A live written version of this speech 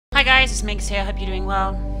Hi guys, it's Minx here, hope you're doing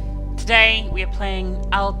well. Today we are playing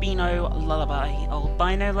Albino Lullaby,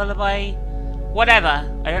 whatever,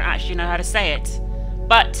 I don't actually know how to say it.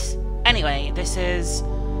 But anyway, this is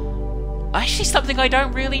actually something I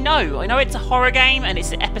don't really know. I know it's a horror game and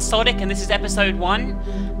it's episodic, and this is episode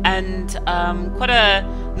 1, and quite a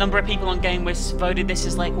number of people on GameWiz voted this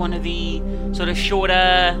as like one of the sort of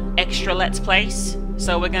shorter extra Let's Plays.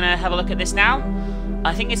 So we're gonna have a look at this now.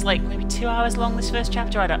 I think it's like maybe 2 hours long, this first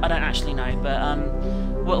chapter. I don't actually know, but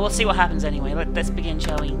we'll see what happens anyway. Let's begin,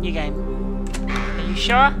 shall we? New game. Are you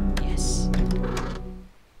sure? Yes.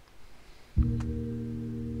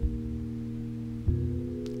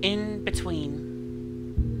 In between,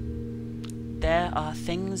 there are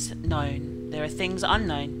things known. There are things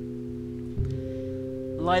unknown.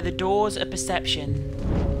 Lie the doors of perception.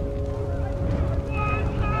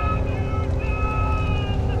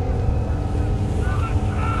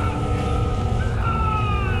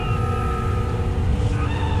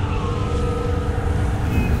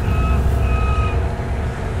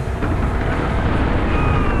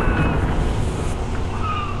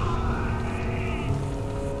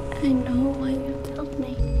 I know why you tell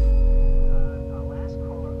me. Our last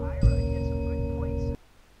caller, Ira, he had some good points.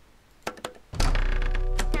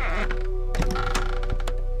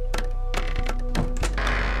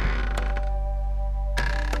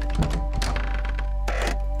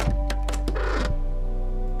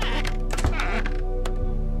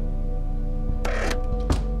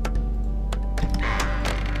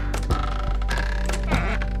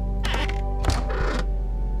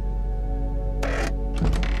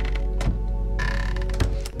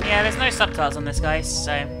 Yeah, there's no subtitles on this, guys,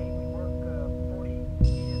 so... We work 40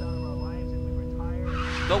 years out of our lives and we retire.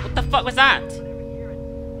 Oh, what the fuck was that? Every year, and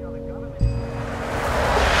the government.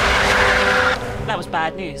 That was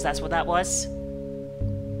bad news, that's what that was.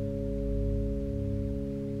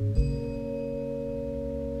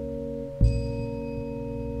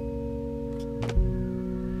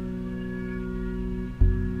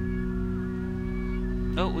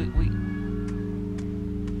 Oh, we...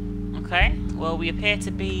 Okay, well, we appear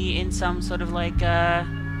to be in some sort of like, I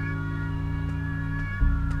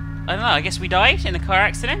don't know, I guess we died in a car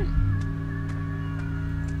accident?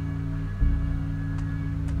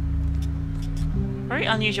 Very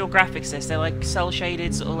unusual graphics, this. They're like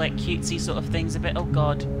cel-shaded, sort of like cutesy sort of things, a bit, oh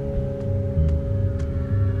god.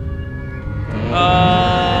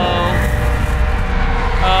 Oh.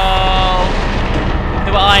 Oh.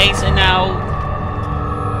 The eyes are now...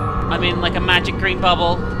 I'm in like a magic green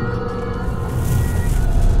bubble.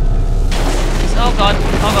 Oh god,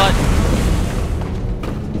 oh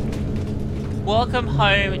god. Welcome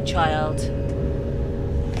home, child. You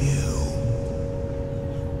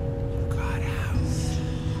got out.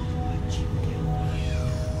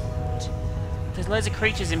 There's loads of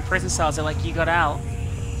creatures in prison cells that are like, you got out.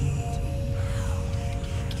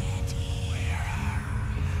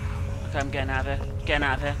 Okay, I'm getting out of here. Getting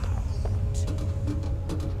out of here.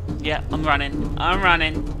 Yeah, I'm running. I'm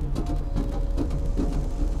running.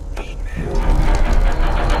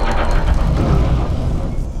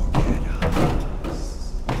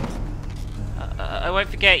 I won't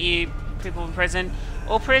forget you, people in prison.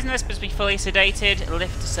 All prisoners must be fully sedated.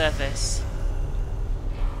 Lift to surface.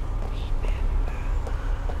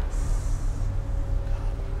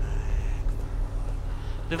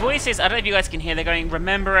 The voices, I don't know if you guys can hear, they're going,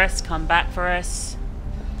 remember us, come back for us.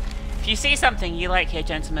 If you see something you like here,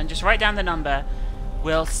 gentlemen, just write down the number.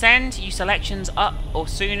 We'll send you selections up or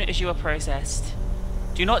soon as you are processed.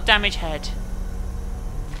 Do not damage head.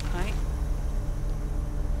 Okay.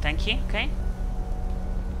 Thank you, okay.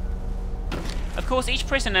 Of course, each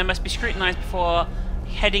prisoner must be scrutinized before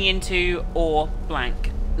heading into or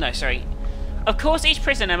blank. No, sorry. Of course, each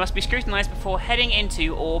prisoner must be scrutinized before heading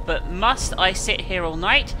into or, but must I sit here all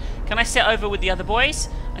night? Can I sit over with the other boys?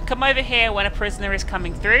 And come over here when a prisoner is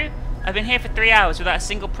coming through? I've been here for 3 hours without a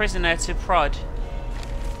single prisoner to prod.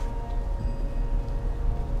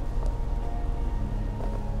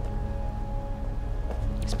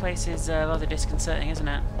 This place is rather disconcerting, isn't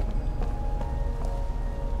it?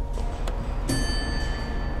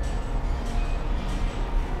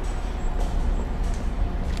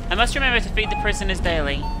 I must remember to feed the prisoners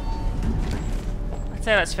daily. I'd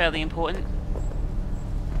say that's fairly important.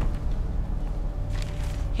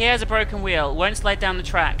 Here's a broken wheel. Won't slide down the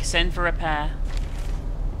track. Send for repair.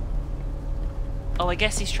 Oh, I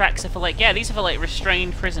guess these tracks are for like... Yeah, these are for like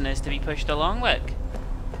restrained prisoners to be pushed along. Look.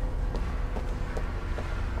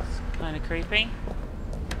 It's kind of creepy.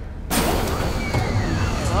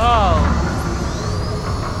 Oh.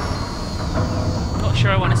 Not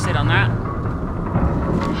sure I want to sit on that.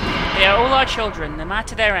 They are all our children, no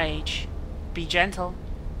matter their age. Be gentle.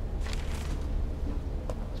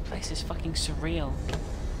 This place is fucking surreal.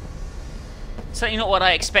 Certainly not what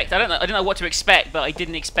I expect. I don't know what to expect, but I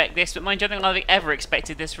didn't expect this. But mind you, I don't think I've ever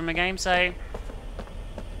expected this from a game, so...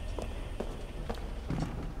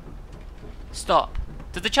 Stop.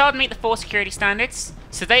 Does the child meet the 4 security standards?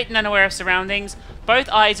 Sedate and unaware of surroundings. Both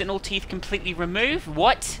eyes and all teeth completely removed.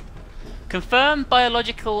 What? Confirm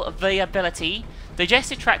biological viability.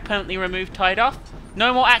 Digestive tract permanently removed, tied off.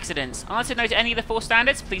 No more accidents. Answer no to any of the 4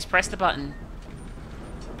 standards. Please press the button.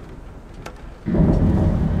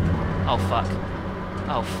 Oh, fuck.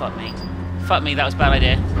 Oh, fuck me. Fuck me, that was a bad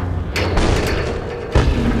idea.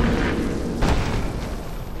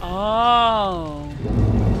 Oh.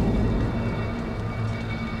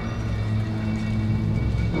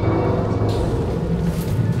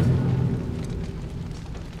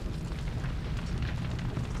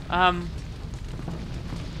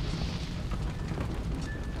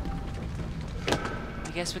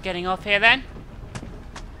 I guess we're getting off here then.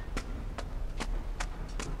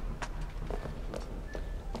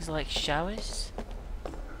 These are like showers.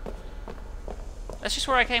 That's just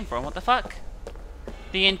where I came from. What the fuck?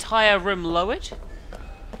 The entire room lowered?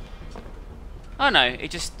 Oh no,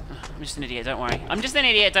 it just... I'm just an idiot, don't worry. I'm just an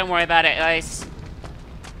idiot, don't worry about it, guys.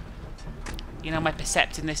 You know, my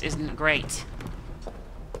perceptiveness isn't great.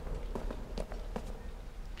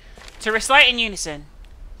 To recite in unison.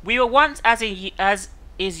 We were once as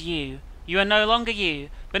is you. You are no longer you,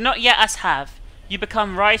 but not yet as have. You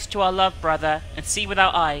become rise to our love, brother, and see with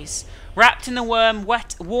our eyes. Wrapped in the warm,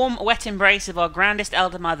 wet embrace of our grandest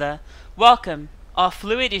elder mother. Welcome. Our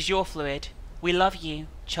fluid is your fluid. We love you,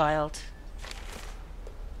 child.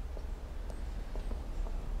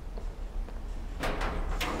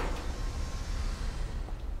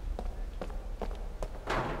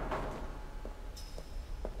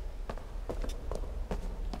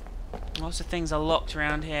 Lots of things are locked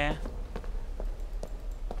around here.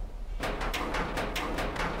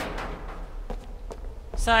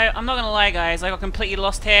 So, I'm not gonna lie guys, I got completely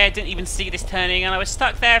lost here, didn't even see this turning, and I was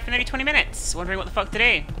stuck there for nearly 20 minutes, wondering what the fuck to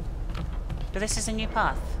do. But this is a new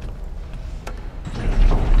path.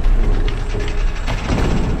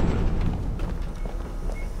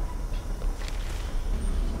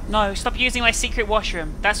 No, stop using my secret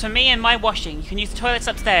washroom. That's for me and my washing. You can use the toilets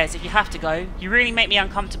upstairs if you have to go. You really make me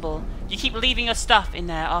uncomfortable. You keep leaving your stuff in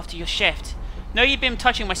there after your shift. No, you've been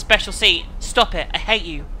touching my special seat. Stop it. I hate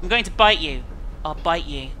you. I'm going to bite you. I'll bite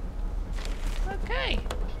you. Okay.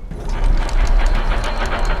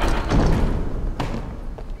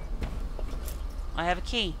 I have a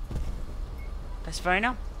key. Let's phone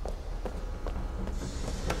now.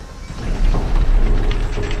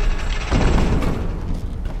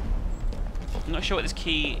 I'm not sure what this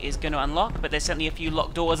key is going to unlock, but there's certainly a few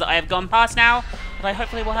locked doors that I have gone past now that I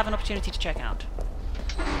hopefully will have an opportunity to check out.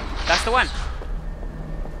 That's the one.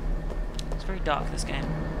 It's very dark, this game.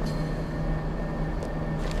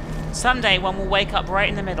 Someday one will wake up right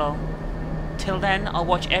in the middle. Till then, I'll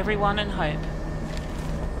watch everyone and hope.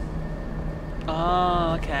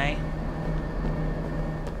 Oh, okay.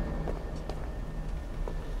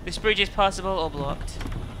 This bridge is passable or blocked.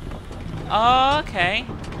 Oh, okay.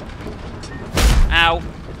 Ow.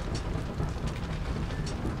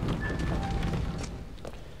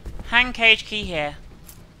 Hang cage key here.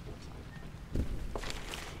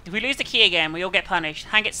 If we lose the key again, we all get punished.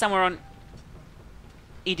 Hang it somewhere on...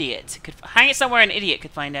 Idiot. Hang it somewhere an idiot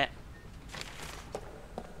could find it.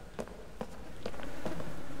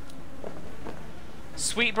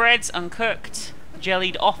 Sweetbreads, uncooked.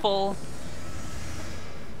 Jellied offal.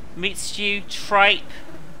 Meat stew, tripe.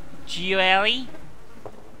 Jelly.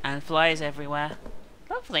 And flies everywhere.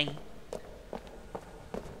 Lovely.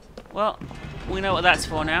 Well, we know what that's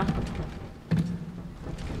for now.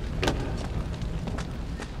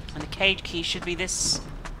 And the cage key should be this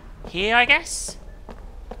here, I guess?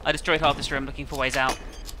 I destroyed half this room looking for ways out.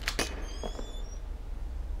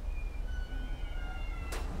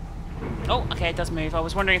 Oh, okay, it does move. I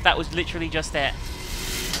was wondering if that was literally just it.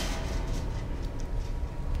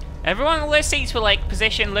 Everyone on all those seats were like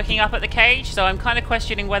positioned looking up at the cage, so I'm kind of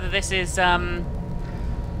questioning whether this is,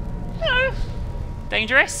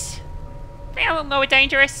 dangerous. I don't know,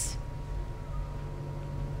 dangerous.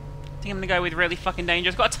 I think I'm gonna go with really fucking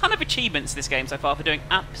dangerous. Got a ton of achievements this game so far for doing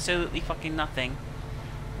absolutely fucking nothing,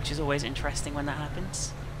 which is always interesting when that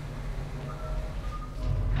happens.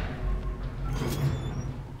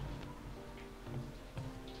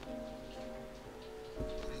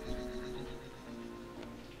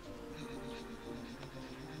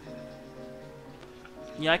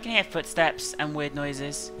 Yeah, I can hear footsteps and weird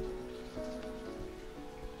noises.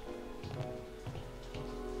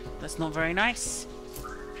 That's not very nice.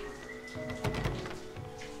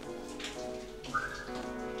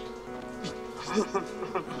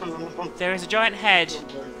 There is a giant head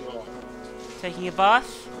taking a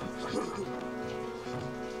bath.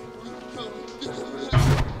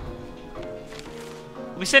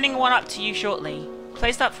 We'll be sending one up to you shortly.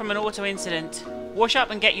 Placed up from an auto incident. Wash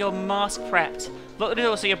up and get your mask prepped. Lock the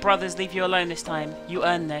door so your brothers leave you alone this time. You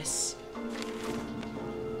earned this.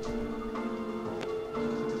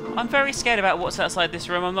 I'm very scared about what's outside this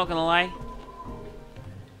room, I'm not gonna lie.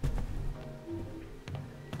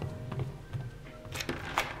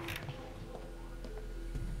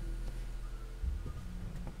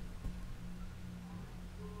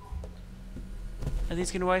 Are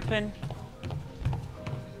these gonna open?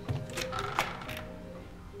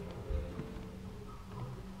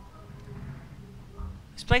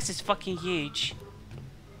 This place is fucking huge.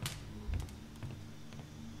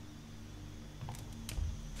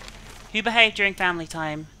 Who behaved during family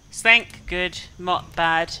time? Stank, good, not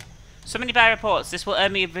bad. So many bad reports. This will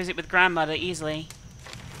earn me a visit with grandmother easily.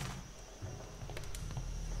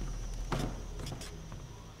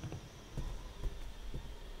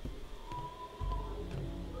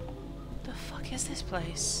 The fuck is this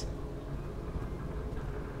place?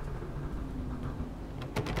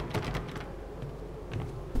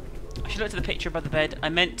 I should look at the picture above the bed. I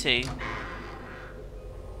meant to.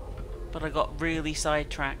 But I got really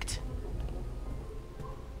sidetracked.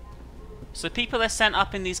 So people are sent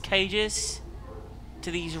up in these cages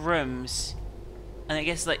to these rooms. And I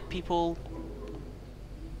guess like people...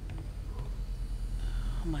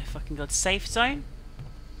 Oh my fucking god. Safe zone?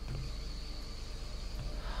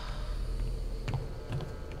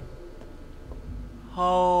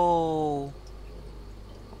 Oh.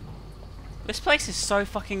 This place is so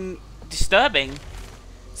fucking disturbing.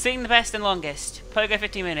 Seeing the best and longest. Pogo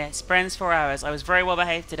 15 minutes. Bren's 4 hours. I was very well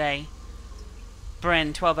behaved today.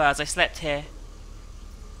 Bren, 12 hours. I slept here.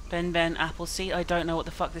 Ben Appleseed. I don't know what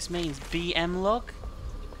the fuck this means. BM log?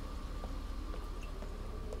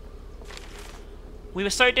 We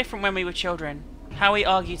were so different when we were children. How we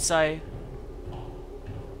argued so.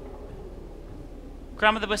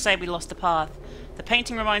 Grandmother would say we lost the path. The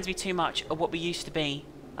painting reminds me too much of what we used to be.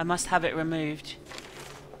 I must have it removed.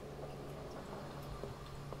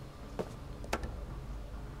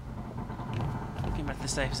 Getting back to the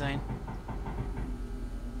safe zone.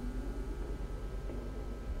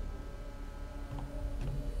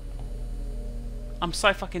 I'm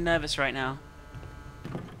so fucking nervous right now.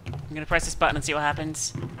 I'm gonna press this button and see what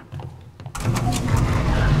happens.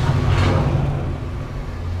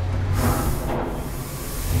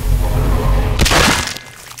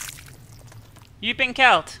 You've been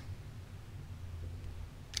killed.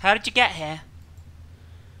 How did you get here?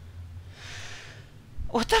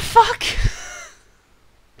 What the fuck?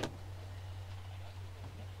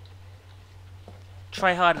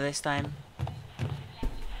 Try harder this time.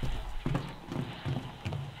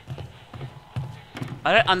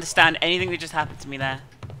 I don't understand anything that just happened to me there.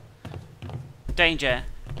 Danger.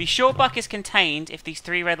 Be sure Buck is contained if these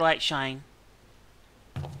 3 red lights shine.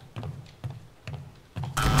 We're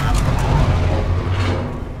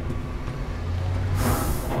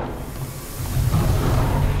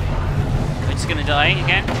just gonna die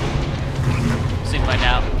again. Soon find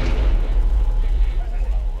out.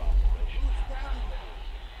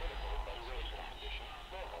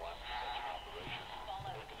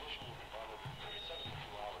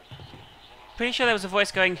 Pretty sure there was a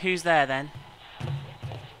voice going, "Who's there then?"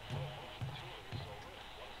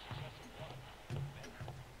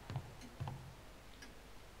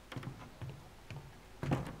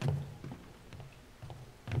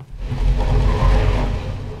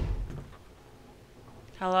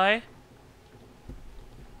 Hello?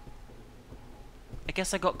 I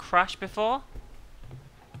guess I got crushed before?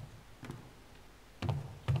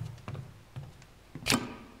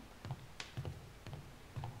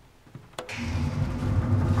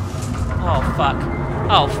 Oh fuck.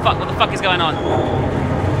 Oh fuck, what the fuck is going on?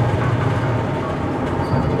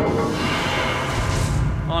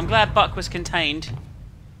 Well, I'm glad Buck was contained.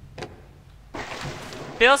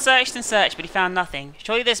 Bill searched and searched, but he found nothing.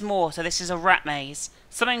 Surely there's more, so this is a rat maze.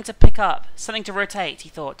 Something to pick up, something to rotate, he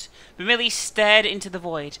thought. But merely stared into the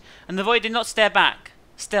void, and the void did not stare back.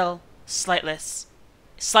 Still, sightless,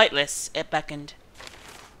 it beckoned.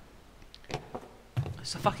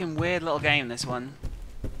 It's a fucking weird little game, this one.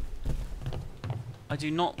 I do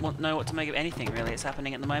not know what to make of anything, really, that's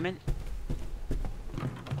happening at the moment.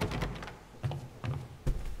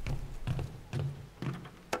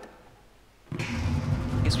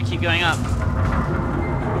 Guess we keep going up.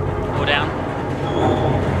 Or down.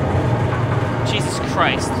 Jesus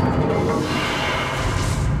Christ.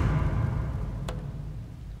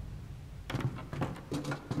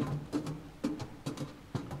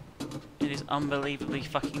 It is unbelievably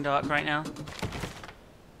fucking dark right now.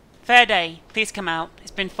 Fair day, please come out.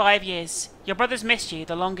 It's been 5 years. Your brothers missed you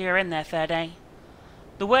the longer you're in there, Fair day.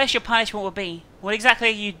 The worse your punishment will be. What exactly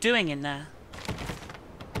are you doing in there?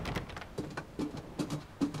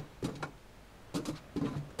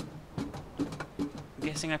 I'm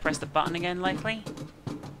guessing I pressed the button again, likely.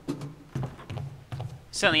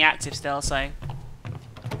 Certainly active still, so...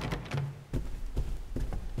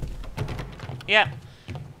 Yep.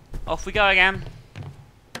 Off we go again.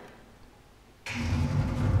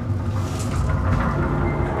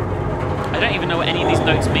 I don't even know what any of these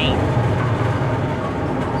notes mean.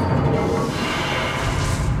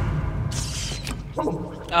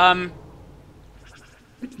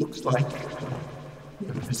 It looks like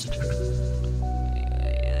we're a visitor.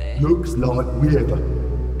 Looks like we're the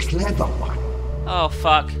clever one. Oh,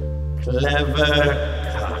 fuck. Clever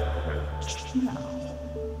cockroach.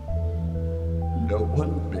 No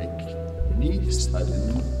one make any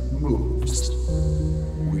sudden moves.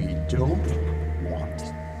 We don't want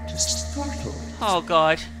to startle. Oh,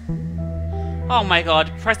 God. Oh, my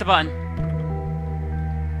God. Press the button.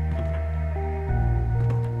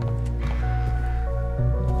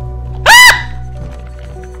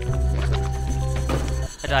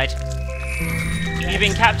 Died. You've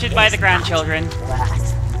been captured by the grandchildren.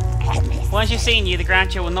 Once you've seen you, the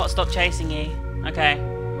grandchildren will not stop chasing you. Okay.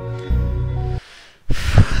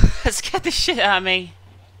 That scared the shit out of me.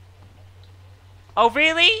 Oh,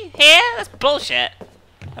 really? Here? That's bullshit.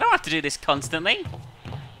 I don't have to do this constantly.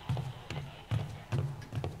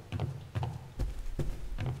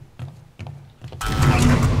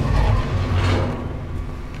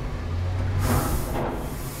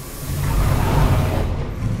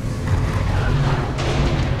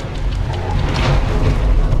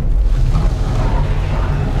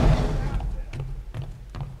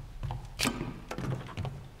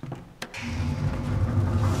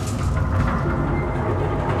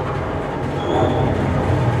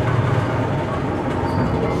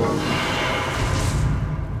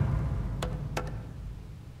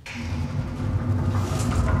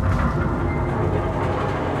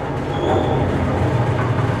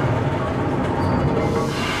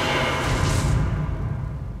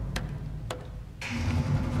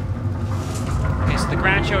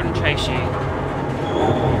 Grandchildren chase you.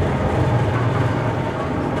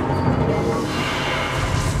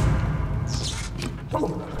 Oh.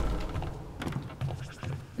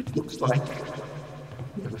 It looks like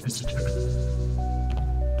we're a visitor.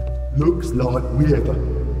 Looks like we're the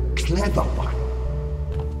clever one.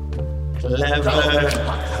 Clever.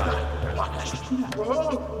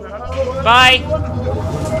 Bye.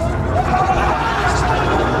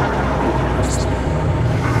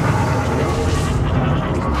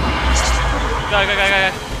 Go, go, go, go,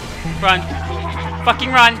 go. Run.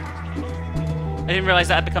 Fucking run. I didn't realise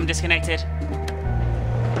that I'd become disconnected.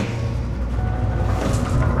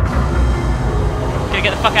 Gonna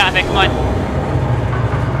get the fuck out of here, come on.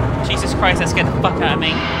 Jesus Christ, that scared the fuck out of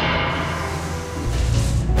me.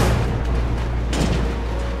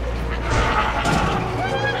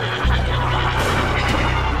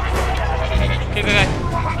 Go, go, go.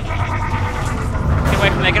 Get away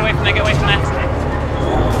from there, get away from there, get away from there.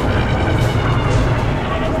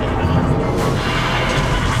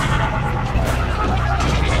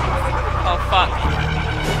 Fuck.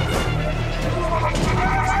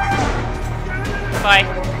 Bye.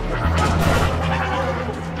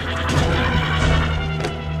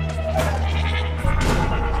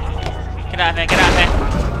 Get out of here, get out of here.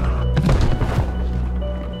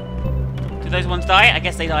 Did those ones die? I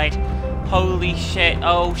guess they died. Holy shit,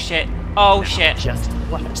 oh shit, oh shit. Just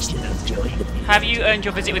what you're doing. Have you earned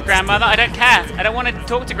your visit with grandmother? I don't care. I don't want to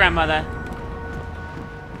talk to grandmother.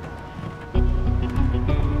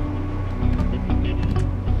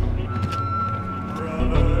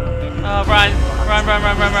 Oh, run. Run, run,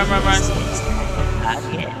 run, run, run, run, run.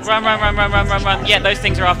 Run, run, run, run, run, run, run. Yeah, those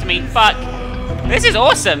things are after me. Fuck. This is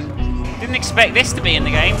awesome. Didn't expect this to be in the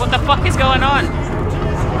game. What the fuck is going on?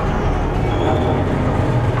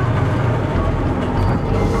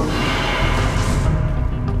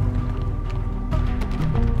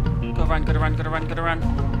 Gotta run, gotta run, gotta run, gotta run.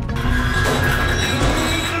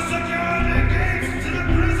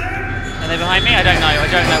 Are they behind me? I don't know. I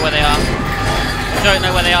don't know where they are. I don't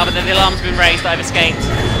know where they are, but the alarm's been raised. I've escaped.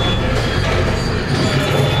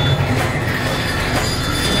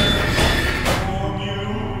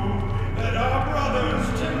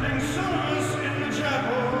 Tending service in the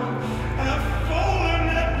chapel have fallen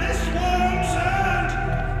at this world's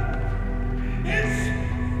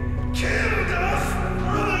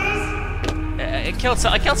killed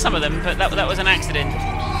some of them, but that was an accident.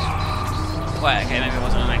 Well, okay, maybe it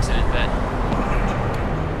wasn't an accident, but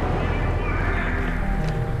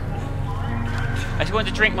I just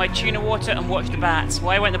wanted to drink my tuna water and watch the bats.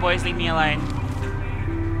 Why won't the boys leave me alone?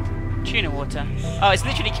 Tuna water. Oh, it's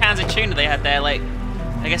literally cans of tuna they had there. Like,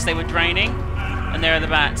 I guess they were draining, and there are the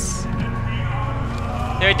bats.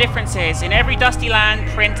 There are differences. In every Dusty Land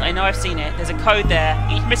print, I know I've seen it, there's a code there.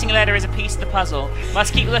 Each missing letter is a piece of the puzzle.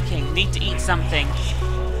 Must keep looking. Need to eat something.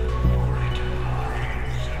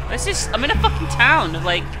 I'm in a fucking town of,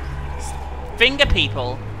 like, finger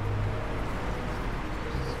people.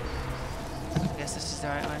 I guess this is the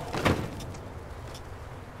right way.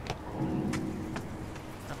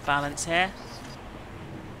 A balance here.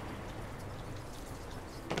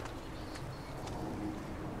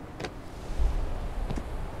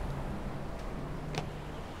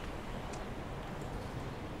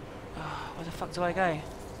 Where the fuck do I go?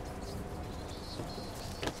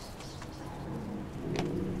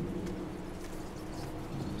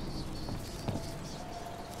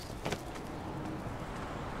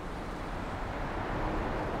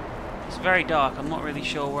 It's very dark. I'm not really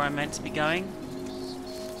sure where I'm meant to be going.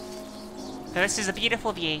 But this is a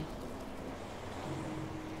beautiful view.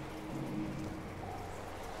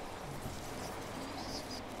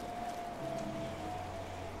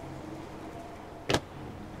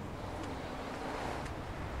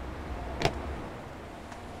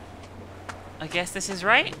 I guess this is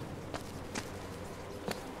right?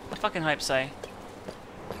 I fucking hope so.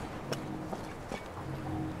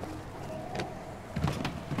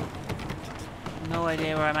 No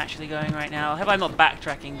idea where I'm actually going right now. I hope I'm not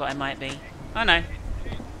backtracking, but I might be. Oh no.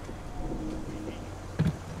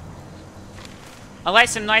 I like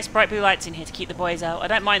some nice bright blue lights in here to keep the boys out. I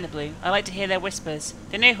don't mind the blue. I like to hear their whispers.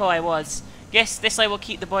 They knew who I was. Yes, this light will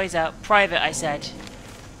keep the boys out. Private, I said.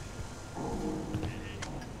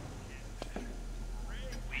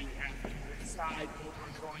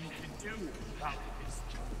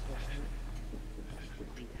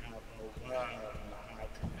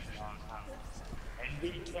 We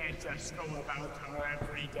can't just go about our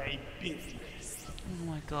everyday business. Oh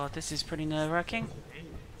my god, this is pretty nerve-wracking.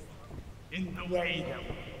 In the way that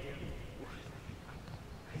we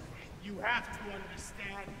do. You have to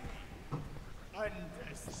understand.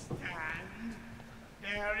 Understand?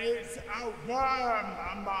 There is a worm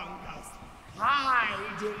among us,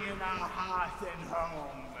 hiding in our hearth and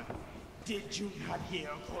home. Did you not hear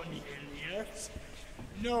Cornelius?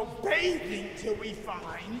 No bathing till we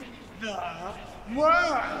find the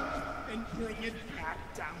worm and bring it back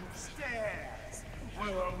downstairs. Where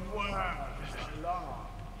a worm belongs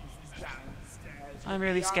is downstairs. I'm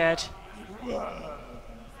really scared. Worm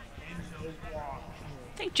in the water.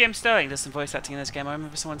 I think Jim Sterling does some voice acting in this game. I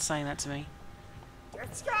remember someone saying that to me.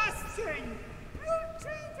 Disgusting!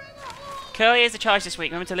 Curly is the charge this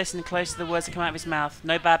week. Remember to listen close to the words that come out of his mouth.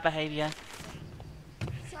 No bad behaviour.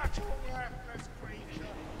 Such a worthless creature.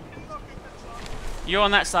 Look at the trouble. You're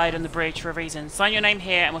on that side on the bridge for a reason. Sign your name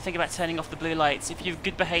here and we'll think about turning off the blue lights if you have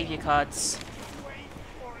good behaviour cards. Wait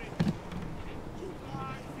for it. You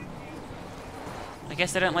guys in I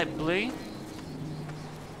guess they don't like blue.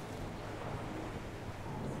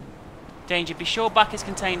 Danger. Be sure Buck is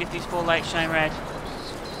contained if these four lights shine red.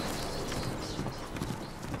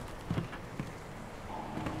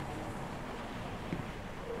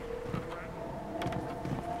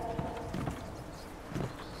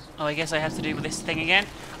 Oh, I guess I have to do with this thing again.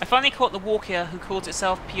 I finally caught the walker who calls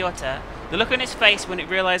itself Piotr. The look on his face when it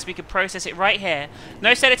realised we could process it right here.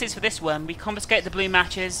 No sedatives for this one. We confiscate the blue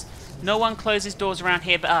matches. No one closes doors around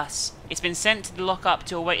here but us. It's been sent to the lock-up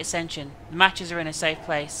to await ascension. The matches are in a safe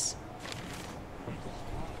place.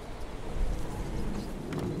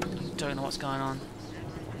 Don't know what's going on.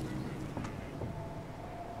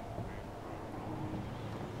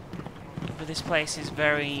 But this place is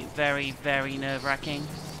very, very, very nerve-wracking.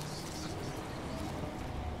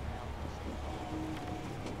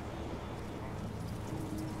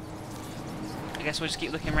 I guess we'll just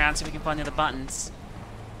keep looking around, see if we can find the other buttons.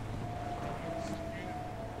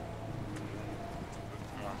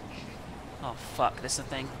 Oh fuck, this is the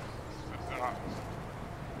thing.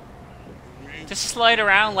 Just slide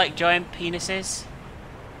around like giant penises.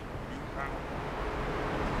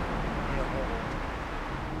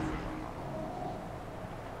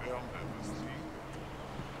 They'll never see.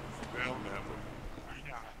 They'll never.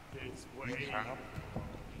 Not this We way. have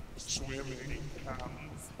swimming,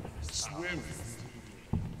 swimming,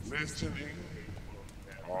 listening,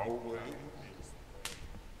 always.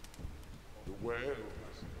 The whales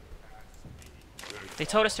They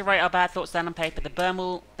told us to write our bad thoughts down on paper. They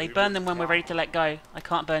burn them when we're ready to let go. I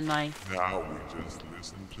can't burn mine. Now we just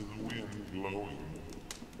listen to the wind blowing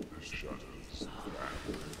the shutters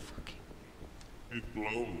back. It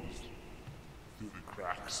blows through the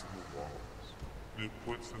cracks in the walls. And it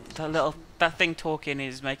puts us That thing talking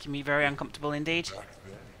is making me very uncomfortable indeed. back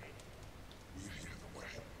then. We hear the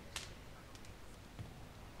wind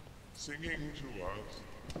singing to us,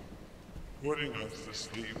 putting us to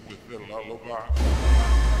sleep with their lullaby.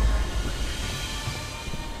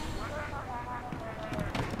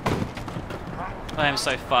 I am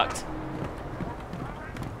so fucked.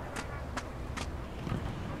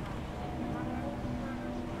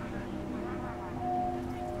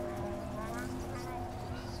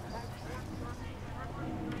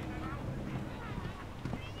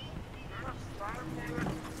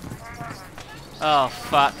 Oh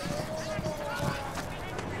fuck.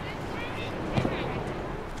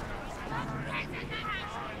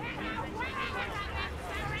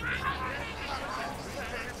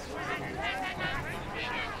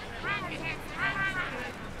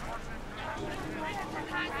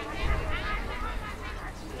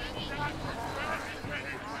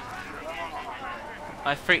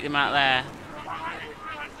 I freaked him out there.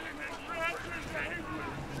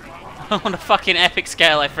 On a fucking epic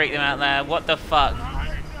scale, I freaked him out there. What the fuck?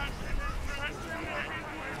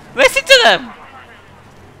 Listen to them!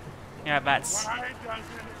 Yeah, bats. Why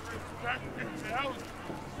doesn't it respect its elders?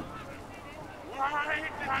 Why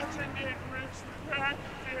doesn't it respect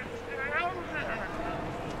its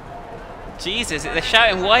elders? Jesus, they're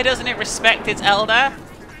shouting, why doesn't it respect its elder?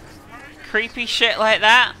 Creepy shit like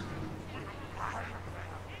that.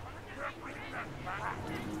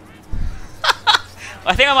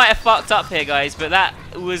 I think I might have fucked up here, guys, but that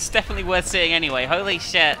was definitely worth seeing anyway. Holy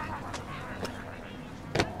shit.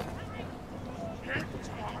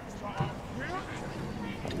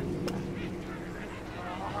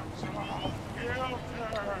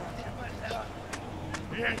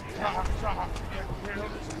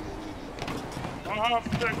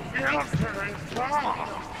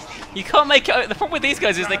 You can't make it. The problem with these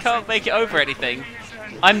guys is they can't make it over anything.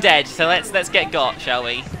 I'm dead, so let's get got, shall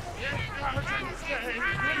we?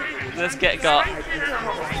 Let's get got.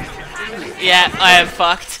 Yeah, I am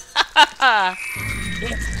fucked.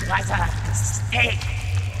 It was a mistake.